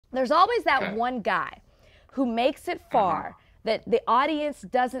There's always that Okay. one guy who makes it Uh-huh. far that the audience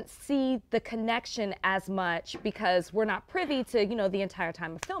doesn't see the connection as much because we're not privy to, the entire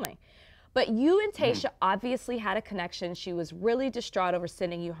time of filming. But you and Mhm. Tayshia obviously had a connection. She was really distraught over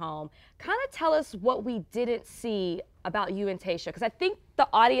sending you home. Kind of tell us what we didn't see about you and Tayshia, because I think the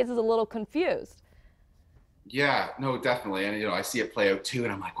audience is a little confused. Yeah, no, definitely. And I see it play out too,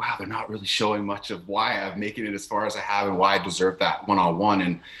 and I'm like, wow, they're not really showing much of why I've making it as far as I have and why I deserve that one-on-one.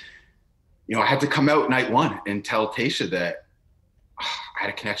 And I had to come out night one and tell Tasha that I had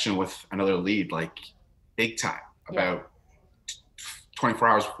a connection with another lead, like big time, Yeah. about 24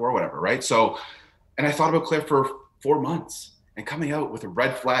 hours before, whatever, right? So, and I thought about Claire for 4 months and coming out with a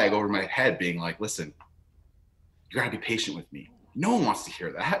red flag over my head, being like, listen, you got to be patient with me. No one wants to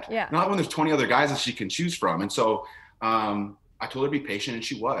hear that. Yeah. Not when there's 20 other guys that she can choose from. And so I told her to be patient, and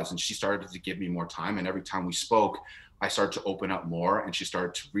she was. And she started to give me more time. And every time we spoke, I started to open up more, and she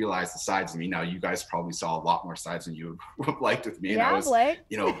started to realize the sides of me. Now, you guys probably saw a lot more sides than you would have liked with me. And I Yeah, was, Blake.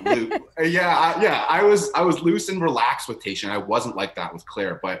 I was loose and relaxed with Tasha. And I wasn't like that with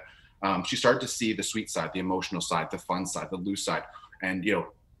Claire. But she started to see the sweet side, the emotional side, the fun side, the loose side. And,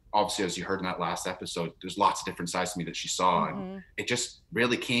 obviously, as you heard in that last episode, there's lots of different sides to me that she saw, and it just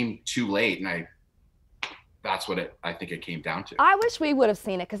really came too late. And that's what I think it came down to. I wish we would have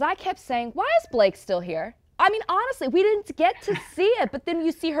seen it, because I kept saying, why is Blake still here? I mean, honestly, we didn't get to see it, but then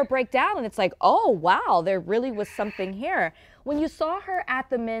you see her break down and it's like, oh, wow, there really was something here. When you saw her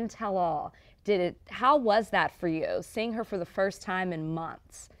at the Men Tell All, how was that for you, seeing her for the first time in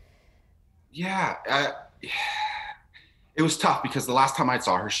months? Yeah, it was tough because the last time I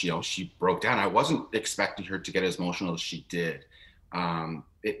saw her, she broke down. I wasn't expecting her to get as emotional as she did. Um,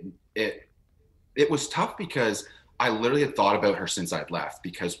 it it it was tough because I literally had thought about her since I'd left,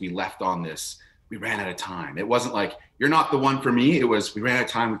 because we left on this. We ran out of time. It wasn't like, you're not the one for me. It was, we ran out of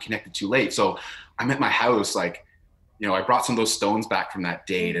time. We connected too late. So I'm at my house, like, I brought some of those stones back from that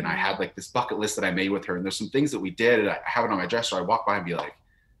date, and I had like this bucket list that I made with her. And there's some things that we did, and I have it on my dresser. I walk by and be like,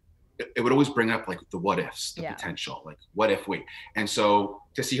 it would always bring up like the what ifs, the Yeah. potential, like what if we. And so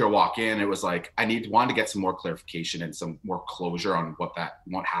to see her walk in, it was like wanted to get some more clarification and some more closure on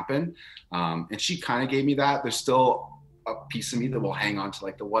what happened. And she kind of gave me that. There's still a piece of me that will hang on to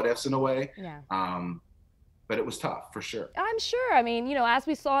like the what ifs in a way. Yeah. But it was tough for sure. I'm sure. I mean, as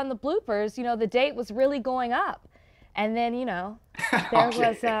we saw in the bloopers, the date was really going up. And then, there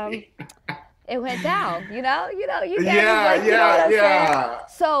was it went down, you can't Yeah, like, you know what I'm yeah. saying?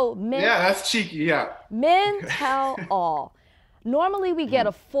 So Yeah, that's cheeky. Yeah. Men Tell All. Normally we get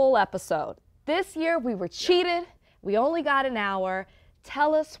a full episode. This year we were cheated. We only got an hour.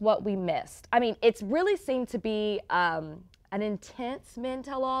 Tell us what we missed. I mean, it's really seemed to be an intense Men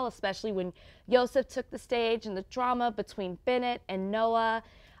Tell All, especially when Yosef took the stage and the drama between Bennett and Noah.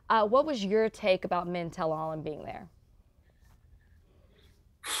 What was your take about Men Tell All and being there?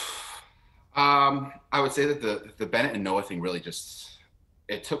 I would say that the Bennett and Noah thing really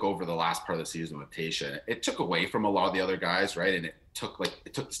it took over the last part of the season with Tayshia. It took away from a lot of the other guys, right? And it took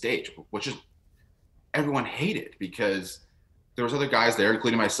the stage, which is everyone hated, because there was other guys there,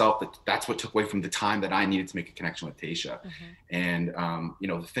 including myself, that's what took away from the time that I needed to make a connection with Tayshia. And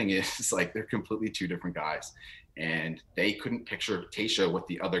the thing is, like, they're completely two different guys. And they couldn't picture Tayshia with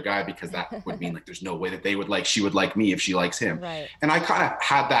the other guy, because that would mean like there's no way that she would like me if she likes him. Right. And I kind of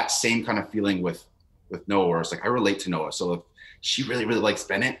had that same kind of feeling with Noah, where it's like I relate to Noah. So if she really, really likes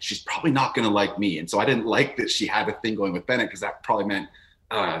Bennett, she's probably not going to like me. And so I didn't like that she had a thing going with Bennett, because that probably meant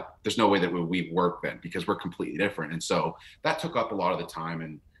there's no way that we work then, because we're completely different. And so that took up a lot of the time,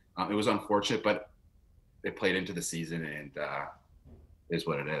 and it was unfortunate, but it played into the season, and is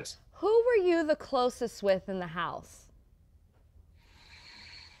what it is. Who were you the closest with in the house?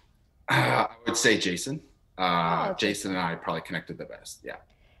 I would say Jason. Okay. Jason and I probably connected the best. Yeah.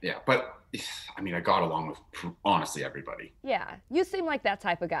 Yeah. But I mean, I got along with honestly everybody. Yeah, you seem like that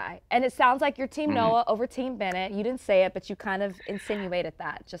type of guy. And it sounds like you're Team Noah over Team Bennett. You didn't say it, but you kind of insinuated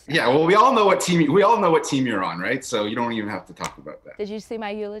that just now. Yeah. Well, we all know what team you're on, right? So you don't even have to talk about that. Did you see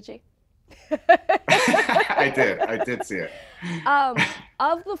my eulogy? I did see it.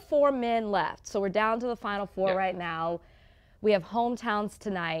 Of the 4 men left, so we're down to the final 4 right now. We have hometowns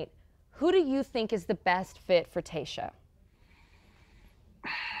tonight. Who do you think is the best fit for Tayshia?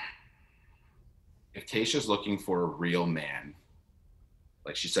 If Tayshia's looking for a real man,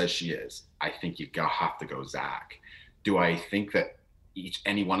 like she says she is, I think you have to go Zach. Do I think that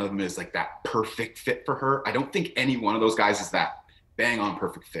any one of them is like that perfect fit for her? I don't think any one of those guys is that bang on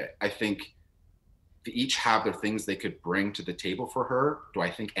perfect fit. I think they each have their things they could bring to the table for her. Do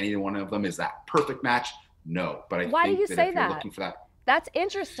I think any one of them is that perfect match? No. But I Why think do you that say if you're that? looking for that, That's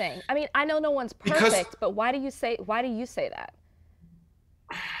interesting. I mean, I know no one's Because, perfect, but why do you say that?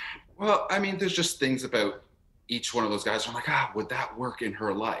 well, I mean, there's just things about each one of those guys. I'm like, would that work in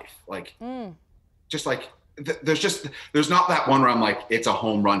her life? Like, Mm. just like there's not that one where I'm like, it's a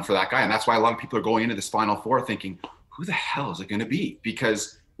home run for that guy. And that's why a lot of people are going into this Final Four thinking, who the hell is it going to be?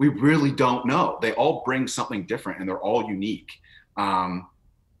 Because we really don't know. They all bring something different and they're all unique.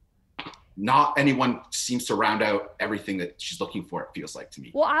 Not anyone seems to round out everything that she's looking for, it feels like to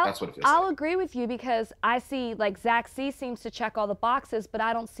me. Well, That's what it feels I'll like. agree with you because I see like Zach C seems to check all the boxes, but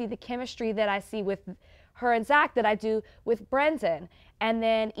I don't see the chemistry that I see with her and Zach that I do with Brendan. And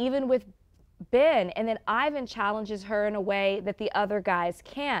then even with Ben, and then Ivan challenges her in a way that the other guys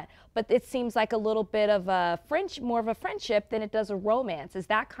can't. But it seems like a little bit of a more of a friendship than it does a romance. Is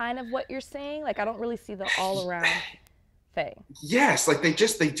that kind of what you're saying? Like I don't really see the all around thing. Yes, like they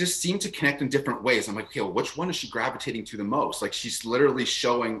just seem to connect in different ways. I'm like, okay, well, which one is she gravitating to the most? Like she's literally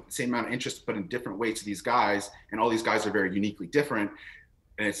showing the same amount of interest, but in different ways to these guys, and all these guys are very uniquely different.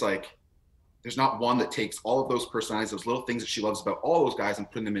 And it's like there's not one that takes all of those personalities, those little things that she loves about all those guys, and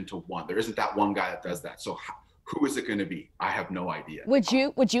putting them into one. There isn't that one guy that does that. So who is it going to be? I have no idea. Would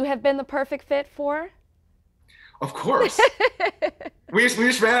you have been the perfect fit for her? Of course. we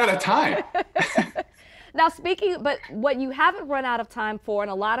just ran out of time. Now, but what you haven't run out of time for,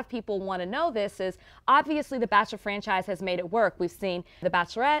 and a lot of people want to know this, is obviously the Bachelor franchise has made it work. We've seen The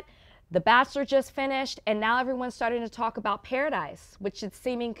Bachelorette, The Bachelor just finished, and now everyone's starting to talk about Paradise, which it's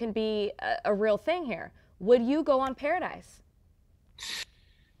seeming can be a real thing here. Would you go on Paradise?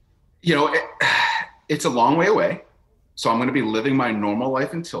 You know, it's a long way away. So I'm going to be living my normal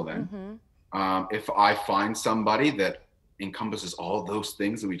life until then. If I find somebody that encompasses all those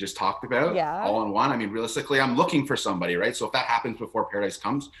things that we just talked about all in one, I mean, realistically, I'm looking for somebody, right? So if that happens before Paradise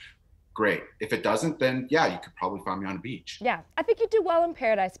comes, great. If it doesn't, then yeah, you could probably find me on a beach. Yeah, I think you do well in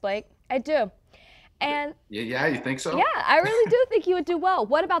Paradise, Blake. I do. And yeah, you think so? Yeah, I really do think you would do well.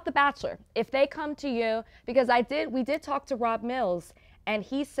 What about The Bachelor? If they come to you, because we did talk to Rob Mills, and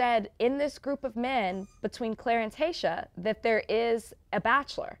he said in this group of men between Claire and Tayshia that there is a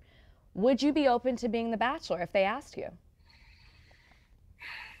Bachelor. Would you be open to being the Bachelor if they asked you?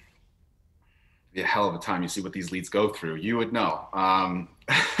 Be a hell of a time. You see what these leads go through, you would know.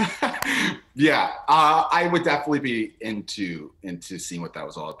 Yeah, I would definitely be into seeing what that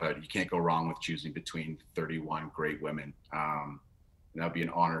was all about. You can't go wrong with choosing between 31 great women. That would be an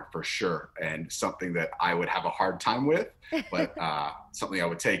honor for sure, and something that I would have a hard time with, but something I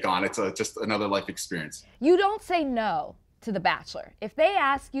would take on. It's just another life experience. You don't say no to The Bachelor. If they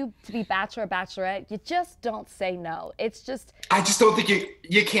ask you to be Bachelor or Bachelorette, you just don't say no. It's just... I just don't think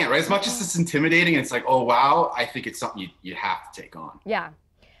you can't, right? As much as it's intimidating, and it's like, oh, wow, I think it's something you have to take on. Yeah.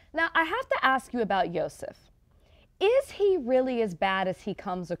 Now, I have to ask you about Yosef. Is he really as bad as he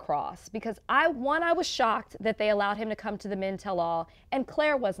comes across? Because I was shocked that they allowed him to come to the Men Tell All, and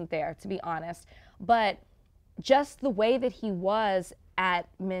Claire wasn't there, to be honest. But just the way that he was at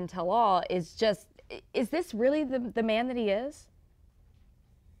Men Tell All is this really the man that he is?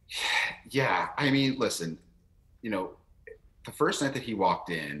 Yeah, I mean, listen, you know, the first night that he walked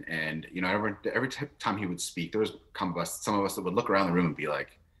in, and you know, every time he would speak, there was some of us that would look around the room and be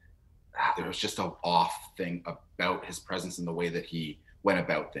like, there was just an off thing about his presence and the way that he went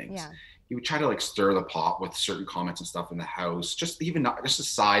about things. Yeah. He would try to like stir the pot with certain comments and stuff in the house, just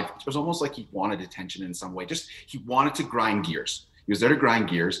aside. It was almost like he wanted attention in some way. He wanted to grind gears. He was there to grind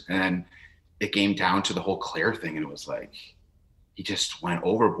gears, and it came down to the whole Claire thing, and it was like he just went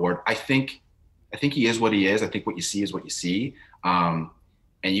overboard. I think he is what he is. I think what you see is what you see, and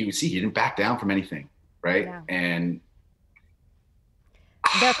you can see he didn't back down from anything, right? Yeah. And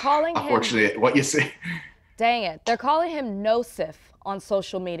they're calling unfortunately, what you see. Dang it! They're calling him Nosif on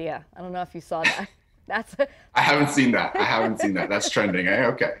social media. I don't know if you saw that. I haven't seen that. That's trending. Eh?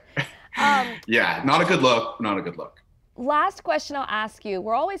 Okay. Yeah, not a good look. Not a good look. Last question I'll ask you.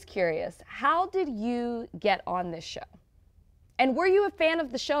 We're always curious. How did you get on this show? And were you a fan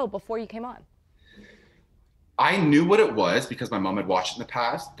of the show before you came on? I knew what it was because my mom had watched it in the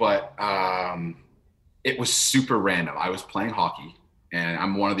past, but it was super random. I was playing hockey, and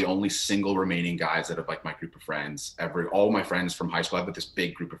I'm one of the only single remaining guys out of like my group of friends. All my friends from high school, I have this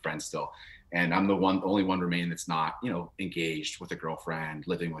big group of friends still, and I'm the only one remaining that's not, you know, engaged with a girlfriend,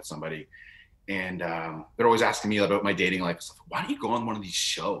 living with somebody. And they're always asking me about my dating life. So, why don't you go on one of these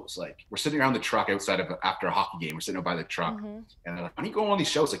shows? Like, we're sitting around the truck after a hockey game. We're sitting out by the truck. And they're like, why don't you go on one of these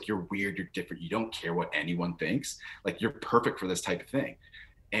shows? Like, you're weird, you're different. You don't care what anyone thinks. Like, you're perfect for this type of thing.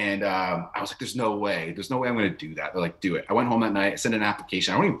 And I was like, there's no way I'm going to do that. They're like, do it. I went home that night. I sent in an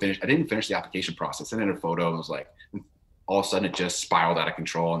application. I didn't finish the application process. I sent in a photo and was like, all of a sudden it just spiraled out of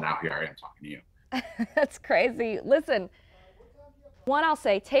control, and now here I am talking to you. That's crazy. Listen, one, I'll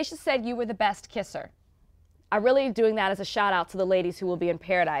say, Tayshia said you were the best kisser. I'm really doing that as a shout out to the ladies who will be in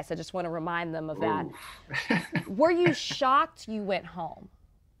paradise. I just want to remind them of that. Were you shocked you went home?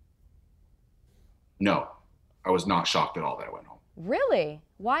 No, I was not shocked at all that I went home. Really?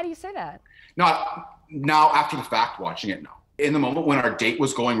 Why do you say that? No, now after the fact, watching it, no. In the moment when our date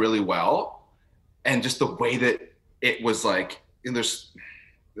was going really well, and just the way that it was like, and there's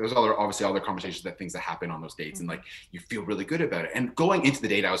obviously other conversations, that things that happen on those dates, and like you feel really good about it. And going into the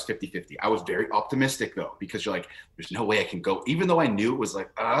date, I was 50-50. I was very optimistic though, because you're like, there's no way I can go, even though I knew it was like,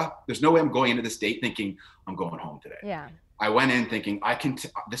 there's no way I'm going into this date thinking I'm going home today. Yeah. I went in thinking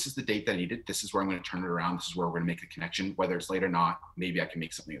this is the date that I needed. This is where I'm going to turn it around. This is where we're going to make a connection, whether it's late or not. Maybe I can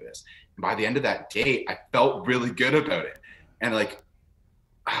make something of this. And by the end of that date, I felt really good about it. And like,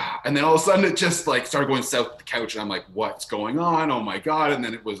 and then all of a sudden it just like started going south to the couch, and I'm like, what's going on? Oh my God. And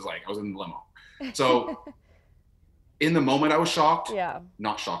then it was like, I was in the limo. So in the moment I was shocked. Yeah.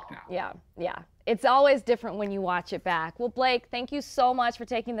 Not shocked now. Yeah. Yeah. It's always different when you watch it back. Well, Blake, thank you so much for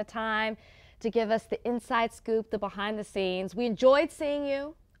taking the time to give us the inside scoop, the behind the scenes. We enjoyed seeing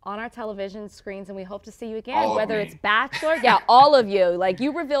you on our television screens, and we hope to see you again, whether it's Bachelor. Yeah, all of you. Like,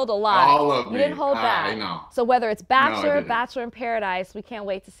 you revealed a lot. All of you didn't hold back. I know. So whether it's Bachelor, Bachelor in Paradise, we can't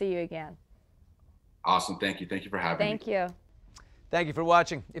wait to see you again. Awesome. Thank you. Thank you for having me. Thank you. Thank you for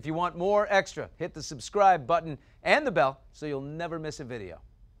watching. If you want more extra, hit the subscribe button and the bell so you'll never miss a video.